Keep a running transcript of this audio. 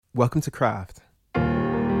Welcome to Craft.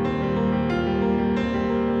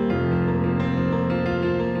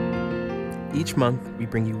 Each month, we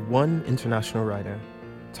bring you one international writer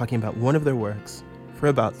talking about one of their works for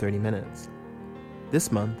about 30 minutes.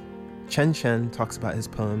 This month, Chen Chen talks about his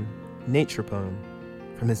poem, Nature Poem,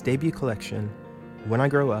 from his debut collection, When I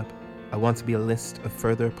Grow Up, I Want to Be a List of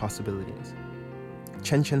Further Possibilities.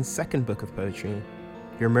 Chen Chen's second book of poetry,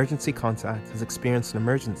 Your Emergency Contact Has Experienced an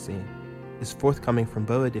Emergency, is forthcoming from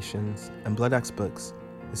Bow Editions and Blood Axe Books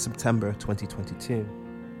in September 2022.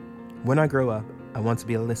 When I Grow Up, I Want to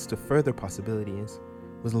Be a List of Further Possibilities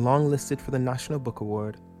was longlisted for the National Book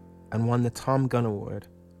Award and won the Tom Gunn Award,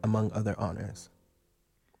 among other honors.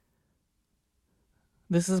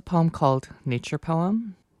 This is a poem called Nature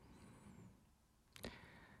Poem.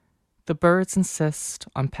 The birds insist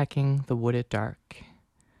on pecking the wooded dark.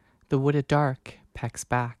 The wooded dark pecks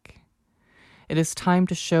back. It is time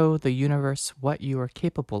to show the universe what you are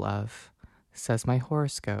capable of, says my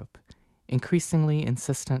horoscope, increasingly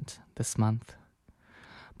insistent this month.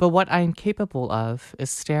 But what I am capable of is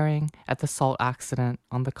staring at the salt accident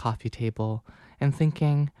on the coffee table and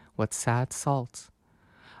thinking, what sad salt.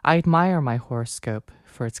 I admire my horoscope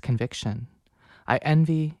for its conviction. I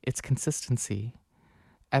envy its consistency.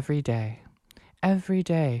 Every day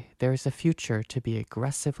there is a future to be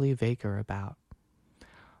aggressively vaguer about.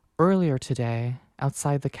 Earlier today,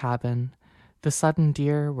 outside the cabin, the sudden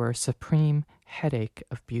deer were a supreme headache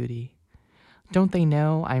of beauty. Don't they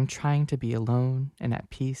know I am trying to be alone and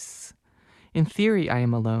at peace? In theory, I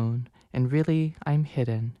am alone, and really I am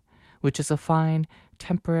hidden, which is a fine,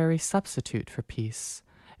 temporary substitute for peace,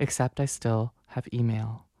 except I still have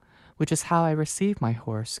email, which is how I receive my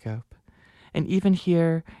horoscope. And even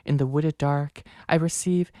here, in the wooded dark, I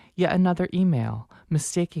receive yet another email,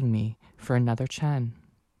 mistaking me for another Chen.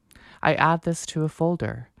 I add this to a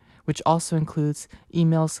folder, which also includes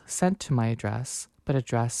emails sent to my address, but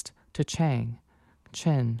addressed to Chang,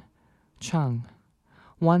 Chin, Chung.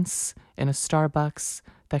 Once, in a Starbucks,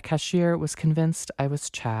 the cashier was convinced I was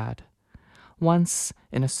Chad. Once,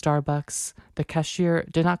 in a Starbucks, the cashier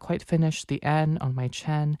did not quite finish the N on my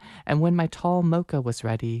Chen, and when my tall mocha was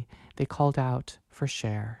ready, they called out for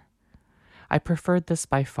share. I preferred this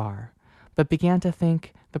by far, but began to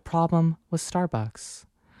think the problem was Starbucks.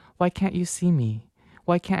 Why can't you see me?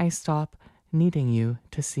 Why can't I stop needing you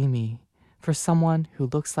to see me? For someone who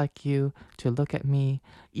looks like you to look at me,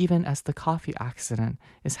 even as the coffee accident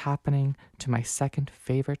is happening to my second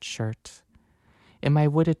favorite shirt. In my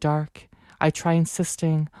wooded dark, I try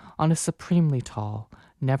insisting on a supremely tall,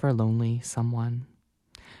 never lonely someone.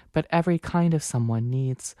 But every kind of someone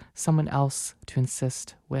needs someone else to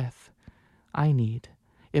insist with. I need,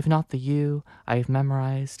 if not the you I have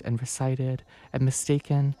memorized and recited and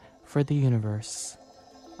mistaken for the universe,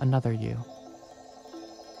 another you.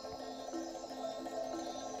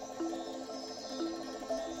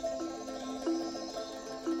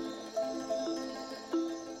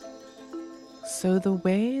 So the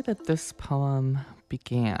way that this poem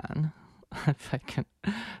began, if I can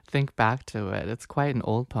think back to it, it's quite an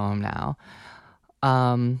old poem now.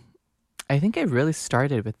 I think it really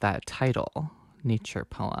started with that title, Nature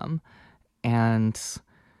Poem. And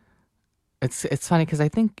it's funny because I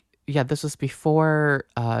think, this was before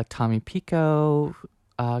Tommy Pico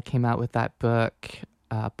came out with that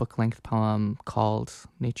book-length poem called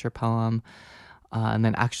Nature Poem. And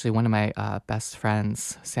then actually one of my best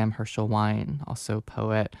friends, Sam Herschel Wine, also a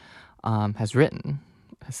poet, has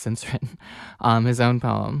since written his own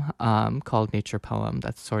poem called Nature Poem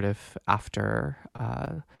that's sort of after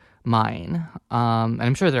mine. And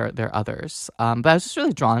I'm sure there are others. But I was just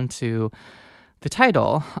really drawn to the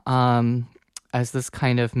title as this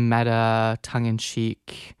kind of meta,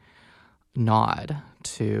 tongue-in-cheek nod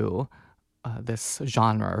to this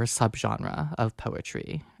genre or subgenre of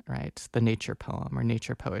poetry, right? The nature poem or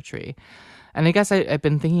nature poetry. And I guess I've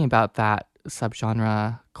been thinking about that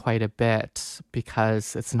subgenre quite a bit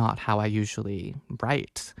because it's not how I usually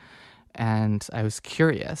write. And I was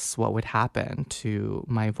curious what would happen to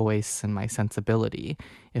my voice and my sensibility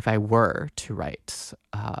if I were to write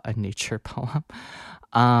a nature poem.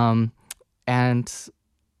 And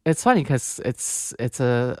it's funny because it's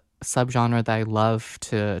a subgenre that I love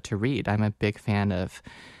to read. I'm a big fan of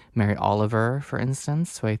Mary Oliver, for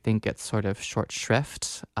instance, who I think gets sort of short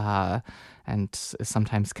shrift and is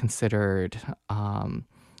sometimes considered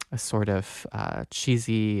a sort of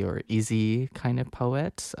cheesy or easy kind of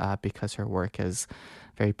poet because her work is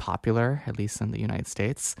very popular, at least in the United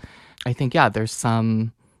States. I think, there's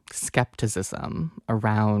some skepticism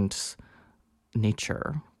around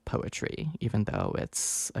nature poetry, even though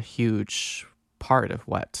it's a huge part of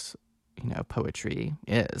what poetry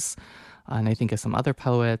is. And I think of some other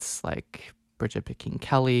poets like Bridget King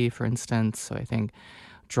Kelly, for instance, who I think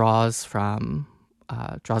draws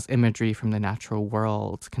imagery from the natural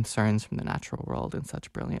world, concerns from the natural world in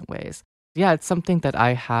such brilliant ways. Yeah, it's something that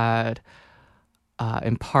I had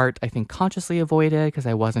in part, I think, consciously avoided because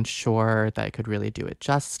I wasn't sure that I could really do it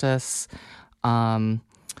justice.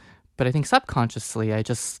 But I think subconsciously, I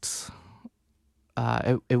just,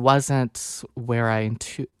 it wasn't where I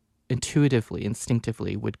intuitively,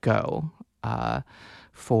 instinctively would go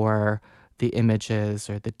for the images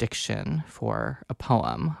or the diction for a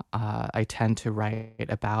poem. I tend to write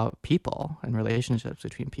about people and relationships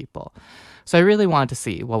between people. So I really wanted to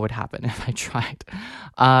see what would happen if I tried.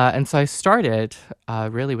 And so I started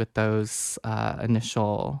really with those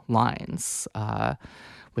initial lines.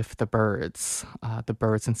 With the birds. The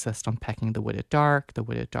birds insist on pecking the wooded dark. The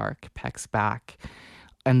wooded dark pecks back.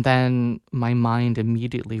 And then my mind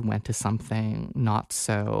immediately went to something not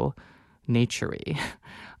so naturey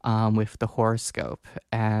with the horoscope.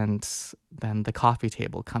 And then the coffee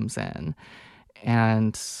table comes in.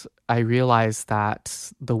 And I realized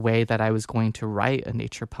that the way that I was going to write a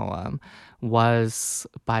nature poem was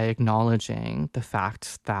by acknowledging the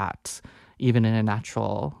fact that even in a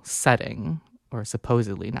natural setting, or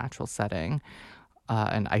supposedly natural setting,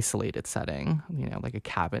 an isolated setting, like a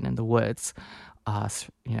cabin in the woods,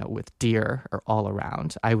 with deer or all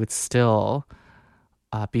around, I would still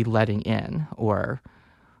be letting in, or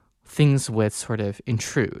things would sort of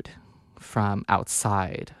intrude from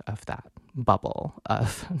outside of that bubble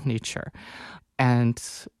of nature. And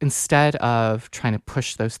instead of trying to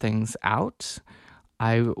push those things out,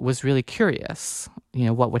 I was really curious,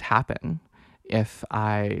 what would happen if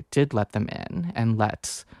I did let them in and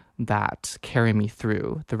let that carry me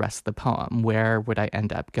through the rest of the poem. Where would I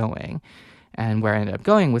end up going? And where I ended up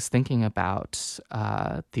going was thinking about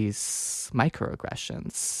these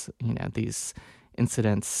microaggressions, these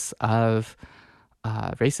incidents of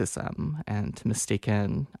racism and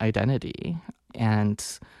mistaken identity,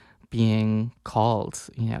 and being called,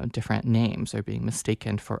 different names, or being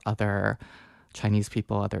mistaken for other Chinese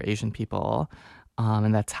people, other Asian people.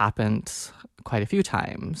 And that's happened quite a few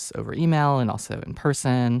times over email and also in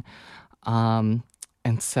person. And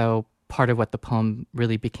so part of what the poem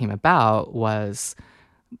really became about was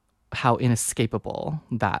how inescapable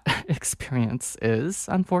that experience is,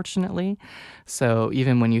 unfortunately. So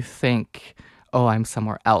even when you think, oh, I'm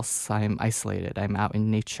somewhere else, I'm isolated, I'm out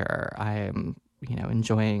in nature, I'm,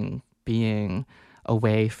 enjoying being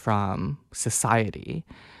away from society,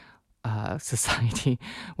 society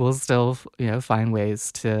will still, find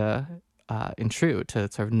ways to intrude,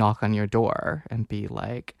 to sort of knock on your door and be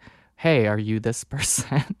like, hey, are you this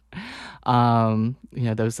person?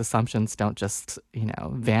 Those assumptions don't just,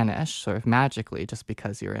 vanish sort of magically just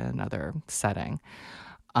because you're in another setting,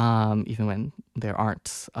 even when there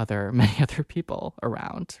aren't many other people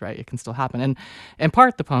around, right? It can still happen. And in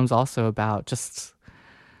part, the poem's also about just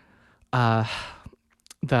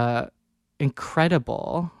the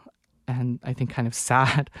incredible and I think kind of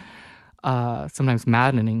sad, sometimes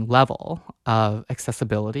maddening level of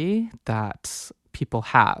accessibility that people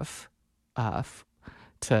have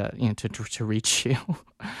to reach you.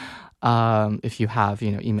 If you have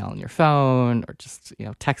email on your phone, or just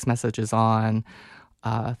text messages on,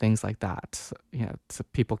 things like that, so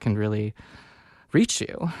people can really reach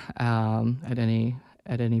you at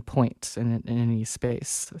any point in any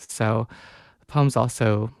space. So the poem's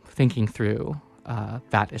also thinking through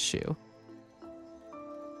that issue.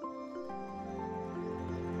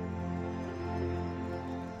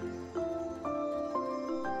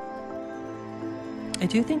 I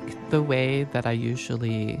do think the way that I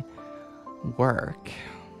usually work,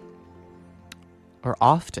 or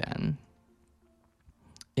often,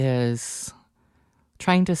 is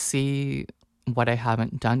trying to see what I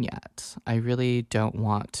haven't done yet. I really don't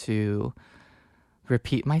want to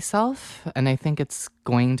repeat myself, and I think it's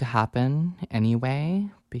going to happen anyway,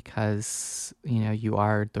 because you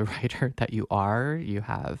are the writer that you are. You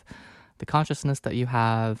have the consciousness that you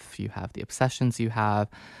have the obsessions you have.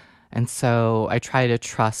 And so I try to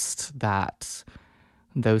trust that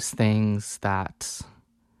those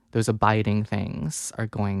abiding things are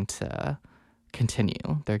going to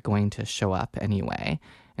continue. They're going to show up anyway.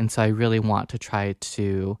 And so I really want to try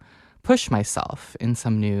to push myself in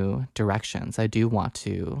some new directions. I do want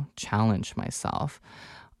to challenge myself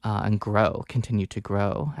and continue to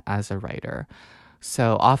grow as a writer.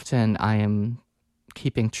 So often I am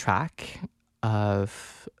keeping track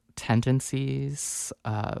of tendencies,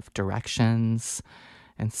 of directions,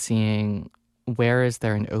 and seeing where is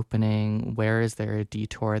there an opening, where is there a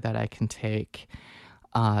detour that I can take,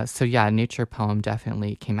 So yeah, nature poem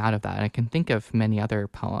definitely came out of that. And I can think of many other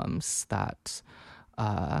poems that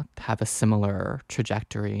have a similar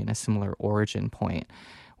trajectory and a similar origin point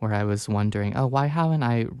where I was wondering, oh, why haven't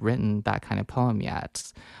I written that kind of poem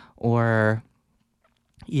yet? Or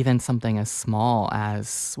even something as small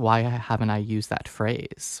as why haven't I used that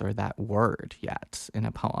phrase or that word yet in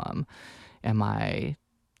a poem? Am I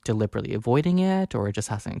deliberately avoiding it, or it just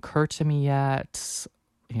hasn't occurred to me yet?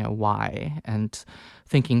 Why? And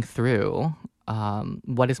thinking through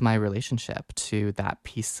what is my relationship to that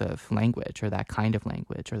piece of language or that kind of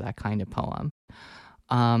language or that kind of poem.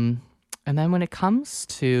 And then when it comes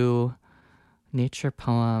to nature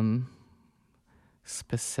poem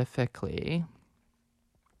specifically,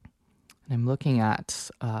 and I'm looking at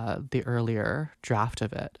the earlier draft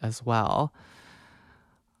of it as well.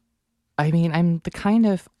 I mean, I'm the kind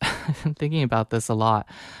of, I'm thinking about this a lot.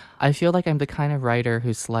 I feel like I'm the kind of writer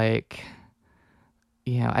who's like,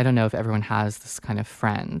 I don't know if everyone has this kind of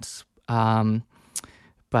friend.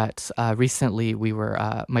 But recently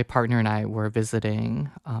my partner and I were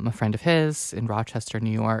visiting a friend of his in Rochester,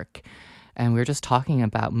 New York. And we were just talking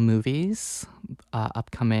about movies,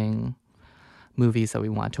 upcoming movies that we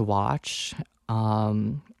want to watch.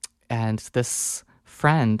 And this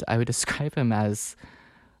friend, I would describe him as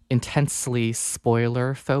intensely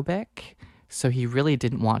spoiler phobic. So he really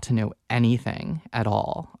didn't want to know anything at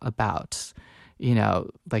all about,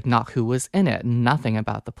 like not who was in it, nothing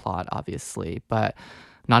about the plot, obviously, but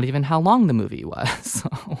not even how long the movie was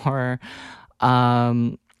or,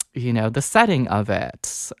 the setting of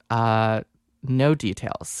it. No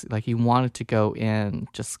details. Like he wanted to go in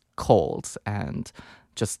just cold and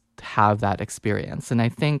just have that experience. And I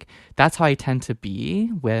think that's how I tend to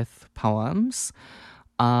be with poems.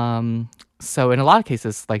 So in a lot of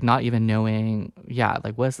cases, like not even knowing,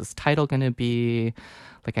 like what is this title going to be?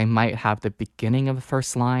 Like I might have the beginning of the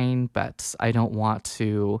first line, but I don't want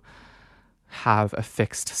to have a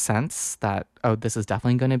fixed sense that, oh, this is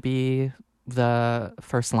definitely going to be the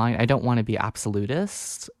first line. I don't want to be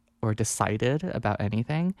absolutist or decided about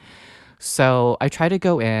anything. So I try to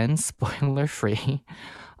go in spoiler free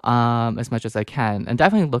as much as I can. And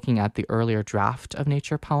definitely looking at the earlier draft of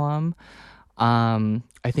Nature Poem,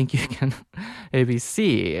 I think you can maybe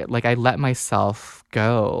see, like I let myself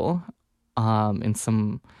go in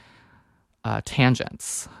some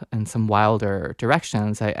tangents and some wilder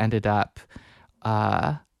directions. I ended up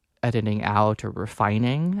editing out or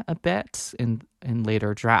refining a bit in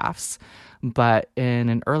later drafts. But in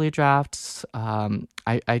an early draft,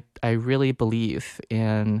 I really believe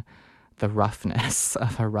in the roughness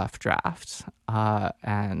of a rough draft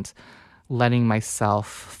and letting myself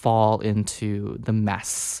fall into the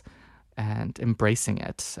mess and embracing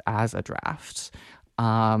it as a draft.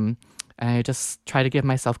 And I just try to give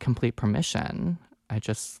myself complete permission. I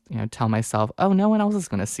just, tell myself, oh, no one else is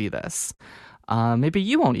going to see this. Maybe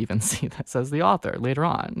you won't even see this as the author later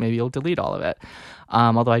on. Maybe you'll delete all of it.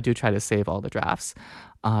 Although I do try to save all the drafts,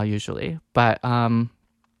 usually. But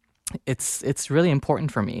it's really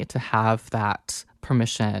important for me to have that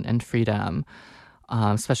permission and freedom,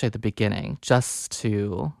 especially at the beginning, just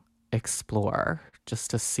to explore,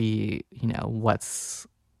 just to see, what's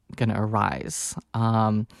going to arise.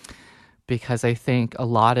 Because I think a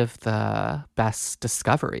lot of the best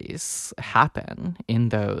discoveries happen in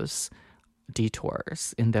those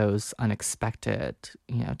detours, in those unexpected,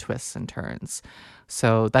 twists and turns.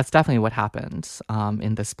 So that's definitely what happened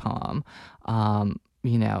in this poem.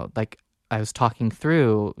 Like I was talking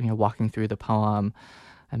through, walking through the poem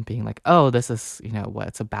and being like, oh, this is, what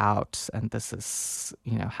it's about, and this is,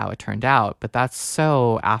 how it turned out. But that's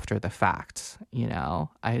so after the fact,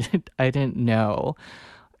 I didn't know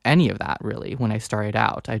any of that really when I started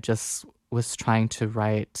out. I just was trying to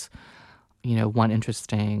write, one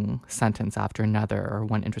interesting sentence after another, or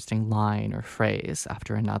one interesting line or phrase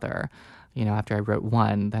after another. After I wrote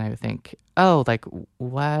one, then I would think, oh, like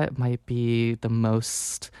what might be the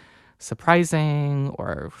most surprising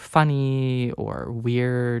or funny or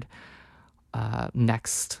weird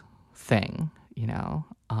next thing,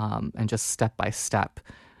 and just step by step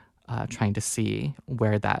trying to see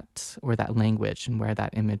where that language and where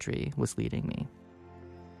that imagery was leading me.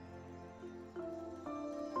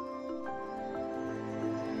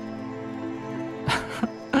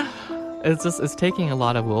 It's taking a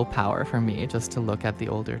lot of willpower for me just to look at the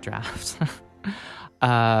older draft.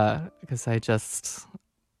 Because I just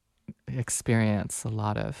experience a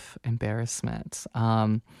lot of embarrassment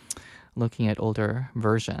looking at older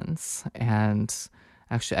versions. And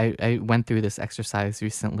actually, I went through this exercise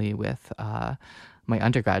recently with my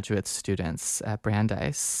undergraduate students at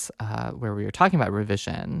Brandeis, where we were talking about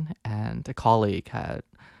revision, and a colleague had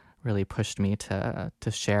really pushed me to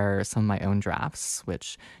share some of my own drafts,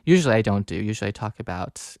 which usually I don't do. Usually I talk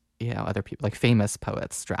about, other people, like famous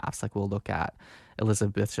poets' drafts. Like we'll look at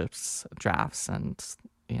Elizabeth Bishop's drafts, and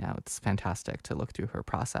it's fantastic to look through her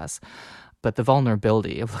process. But the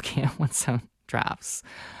vulnerability of looking at one's own drafts,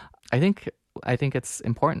 I think it's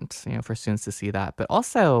important, for students to see that. But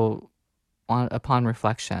also, upon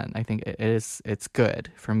reflection, I think it's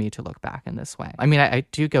good for me to look back in this way. I mean, I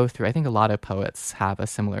do go through, I think a lot of poets have a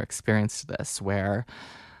similar experience to this, where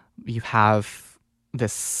you have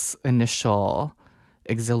this initial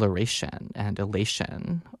exhilaration and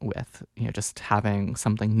elation with, just having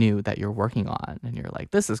something new that you're working on, and you're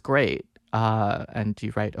like, this is great, and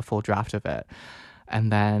you write a full draft of it.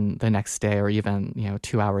 And then the next day, or even,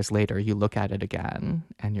 2 hours later, you look at it again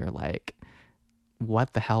and you're like,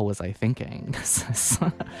 what the hell was I thinking? This is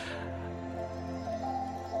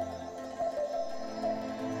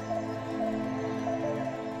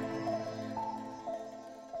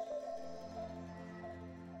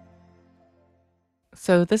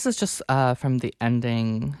So this is just from the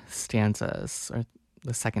ending stanzas, or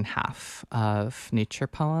the second half of Nature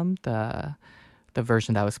Poem, the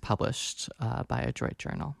version that was published by a Droit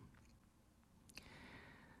journal.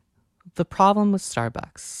 The problem with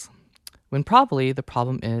Starbucks, when probably the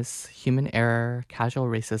problem is human error, casual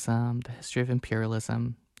racism, the history of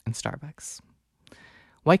imperialism, and Starbucks.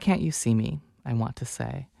 Why can't you see me, I want to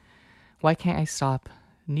say. Why can't I stop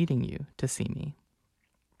needing you to see me?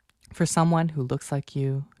 For someone who looks like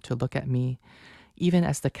you to look at me, even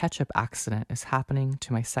as the ketchup accident is happening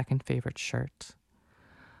to my second favorite shirt.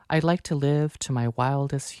 I'd like to live to my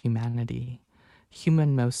wildest humanity,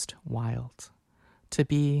 human most wild. To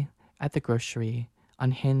be, at the grocery,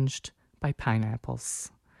 unhinged by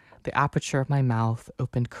pineapples. The aperture of my mouth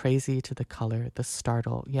opened crazy to the color, the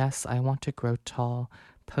startle. Yes, I want to grow tall,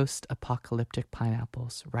 post-apocalyptic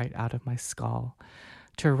pineapples right out of my skull.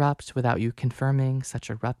 To erupt without you confirming such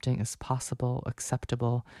erupting is possible,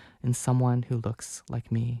 acceptable in someone who looks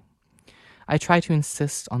like me. I try to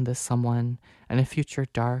insist on this someone and a future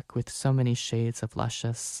dark with so many shades of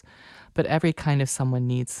luscious, but every kind of someone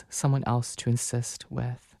needs someone else to insist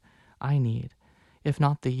with. I need, if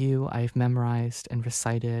not the you I've memorized and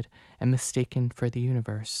recited and mistaken for the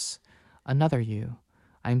universe, another you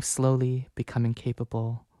I'm slowly becoming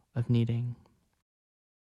capable of needing.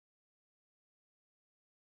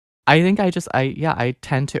 I think I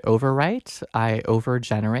tend to overwrite. I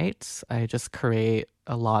overgenerate. I just create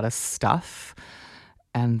a lot of stuff.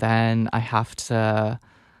 And then I have to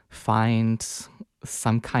find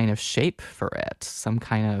some kind of shape for it, some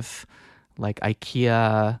kind of like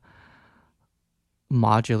IKEA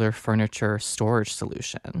modular furniture storage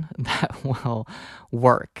solution that will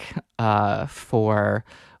work for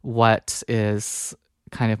what is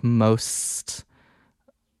kind of most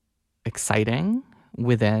exciting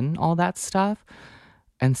within all that stuff.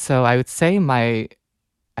 And so I would say my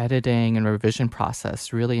editing and revision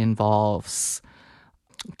process really involves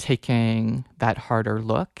taking that harder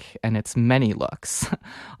look, and it's many looks,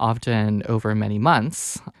 often over many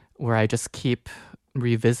months, where I just keep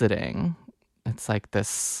revisiting. It's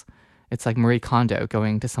like Marie Kondo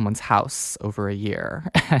going to someone's house over a year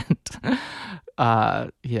and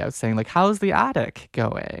saying like, how's the attic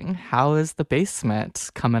going? How is the basement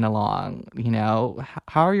coming along?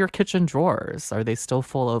 How are your kitchen drawers? Are they still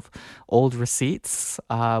full of old receipts?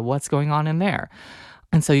 What's going on in there?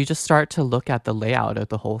 And so you just start to look at the layout of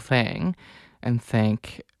the whole thing and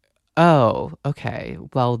think, oh, okay,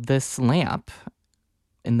 well, this lamp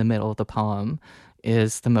in the middle of the poem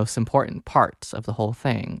is the most important part of the whole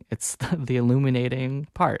thing. It's the illuminating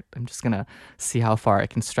part. I'm just going to see how far I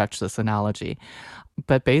can stretch this analogy.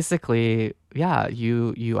 But basically, yeah,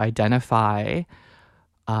 you identify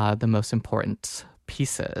the most important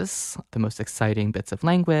pieces, the most exciting bits of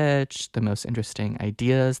language, the most interesting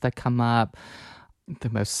ideas that come up,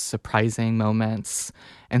 the most surprising moments,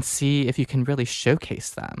 and see if you can really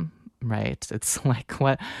showcase them. Right? It's like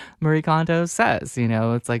what Marie Kondo says,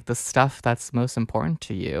 it's like the stuff that's most important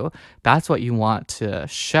to you. That's what you want to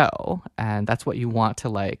show. And that's what you want to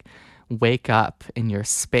like wake up in your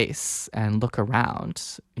space and look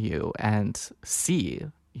around you and see,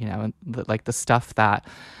 like the stuff that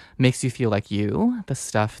makes you feel like you, the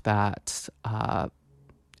stuff that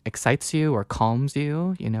excites you or calms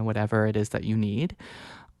you, whatever it is that you need.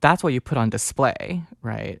 That's what you put on display,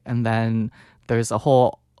 right? And then there's a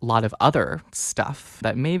whole lot of other stuff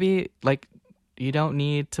that maybe like you don't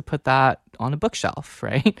need to put that on a bookshelf,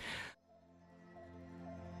 right?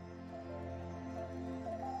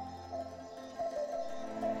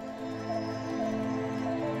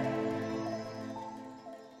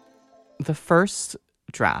 the first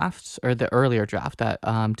draft, or the earlier draft that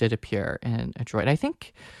did appear in Adroit, I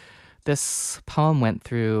think this poem went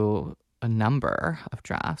through a number of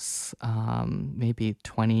drafts, maybe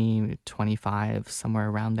 20, 25, somewhere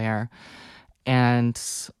around there. And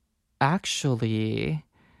actually,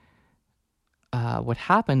 what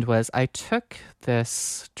happened was I took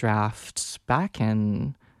this draft back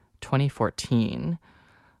in 2014,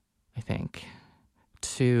 I think,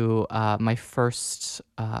 to my first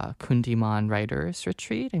Kundiman Writers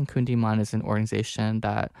Retreat. And Kundiman is an organization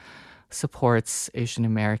that supports Asian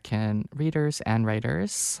American readers and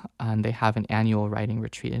writers. And they have an annual writing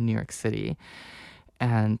retreat in New York City.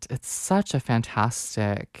 And it's such a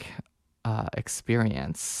fantastic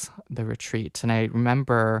experience, the retreat. And I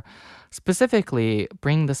remember specifically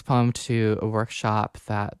bringing this poem to a workshop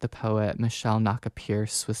that the poet Michelle Naka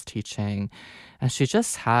Pierce was teaching. And she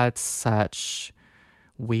just had such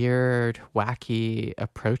weird, wacky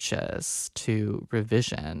approaches to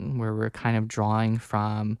revision, where we're kind of drawing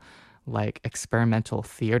from like experimental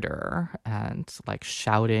theater and like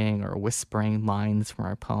shouting or whispering lines from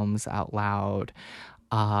our poems out loud.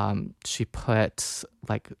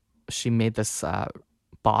 She made this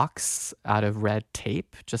box out of red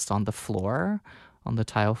tape just on the floor, on the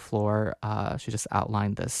tile floor. She just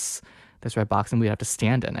outlined this red box, and we'd have to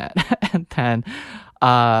stand in it and then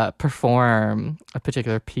perform a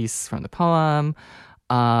particular piece from the poem.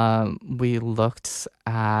 We looked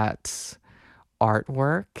at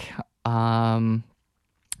artwork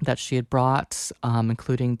that she had brought,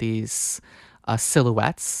 including these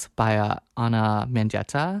silhouettes by Ana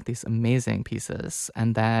Mendieta, these amazing pieces.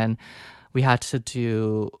 And then we had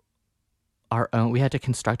to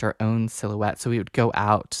construct our own silhouette. So we would go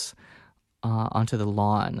out onto the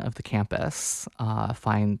lawn of the campus,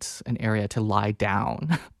 find an area to lie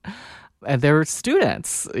down. And there were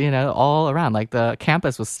students, all around. Like the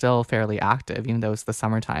campus was still fairly active, even though it was the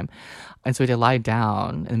summertime. And so we had to lie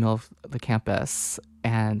down in the middle of the campus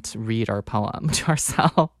and read our poem to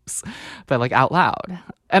ourselves, but like out loud.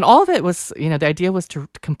 And all of it was, the idea was to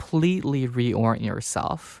completely reorient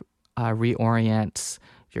yourself, reorient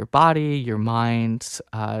your body, your mind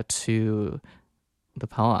to the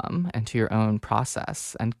poem and to your own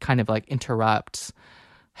process, and kind of like interrupt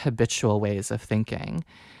habitual ways of thinking.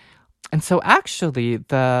 And so actually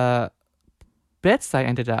the bits I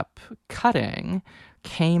ended up cutting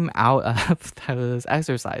came out of those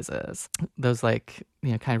exercises, those like,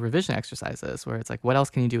 kind of revision exercises where it's like, what else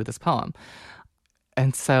can you do with this poem?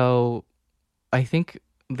 And so I think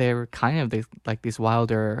they were kind of these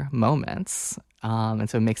wilder moments. And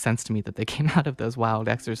so it makes sense to me that they came out of those wild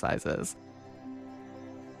exercises.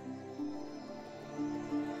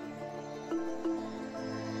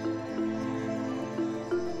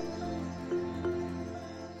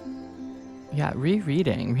 Yeah,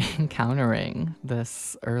 re-encountering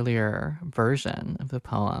this earlier version of the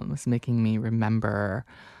poem is making me remember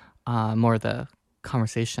more of the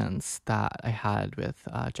conversations that I had with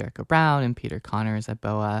Jericho Brown and Peter Connors at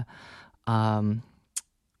BOA,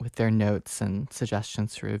 with their notes and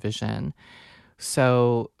suggestions for revision.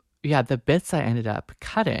 So yeah, the bits I ended up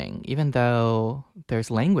cutting, even though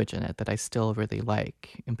there's language in it that I still really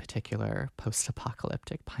like, in particular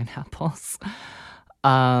post-apocalyptic pineapples.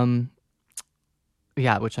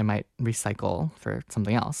 Yeah, which I might recycle for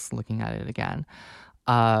something else, looking at it again.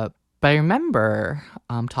 But I remember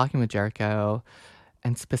talking with Jericho,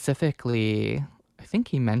 and specifically, I think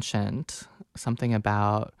he mentioned something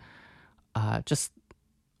about just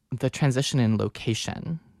the transition in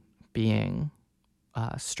location being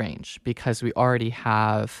strange, because we already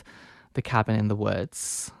have the cabin in the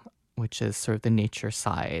woods, which is sort of the nature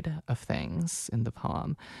side of things in the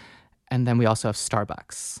poem. And then we also have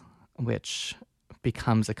Starbucks, which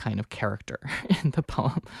becomes a kind of character in the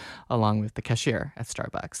poem, along with the cashier at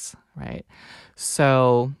Starbucks, right?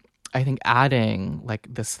 So I think adding like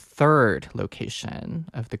this third location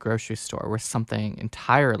of the grocery store where something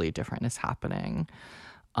entirely different is happening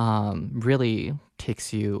really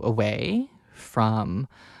takes you away from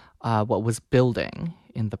what was building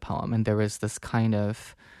in the poem. And there was this kind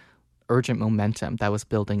of urgent momentum that was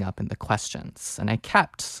building up in the questions. And I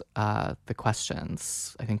kept the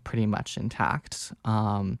questions, I think, pretty much intact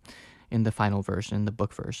in the final version, the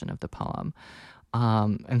book version of the poem.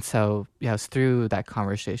 And so, yeah, it was through that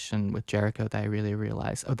conversation with Jericho that I really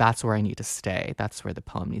realized, oh, that's where I need to stay. That's where the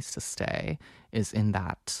poem needs to stay, is in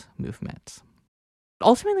that movement.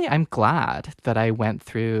 Ultimately, I'm glad that I went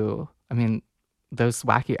through, those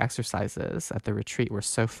wacky exercises at the retreat were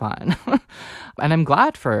so fun. And I'm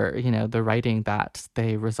glad for, the writing that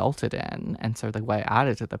they resulted in, and sort of like what I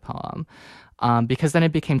added to the poem. Because then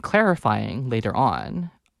it became clarifying later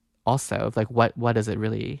on also, like what does it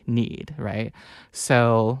really need, right?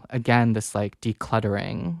 So again, this like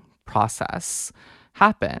decluttering process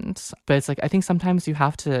happened, but it's like I think sometimes you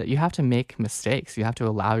have to make mistakes. You have to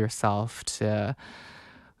allow yourself to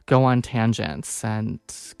go on tangents and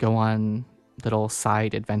go on little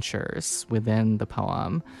side adventures within the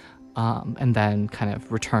poem, and then kind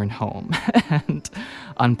of return home and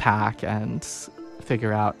unpack and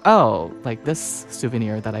figure out, oh, like this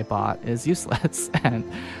souvenir that I bought is useless and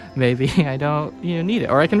maybe I don't need it,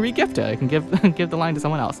 or I can re-gift it. I can give give the line to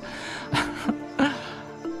someone else.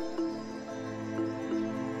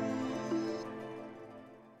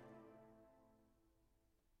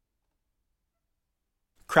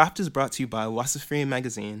 Craft is brought to you by Wasafiri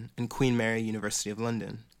Magazine and Queen Mary University of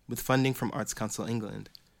London, with funding from Arts Council England.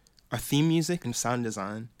 Our theme music and sound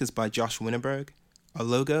design is by Josh Winterberg. Our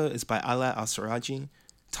logo is by Ala Al-Saraji.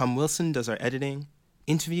 Tom Wilson does our editing.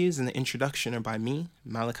 Interviews and the introduction are by me,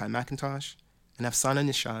 Malachi McIntosh, and Afsana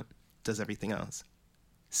Nishat does everything else.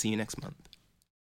 See you next month.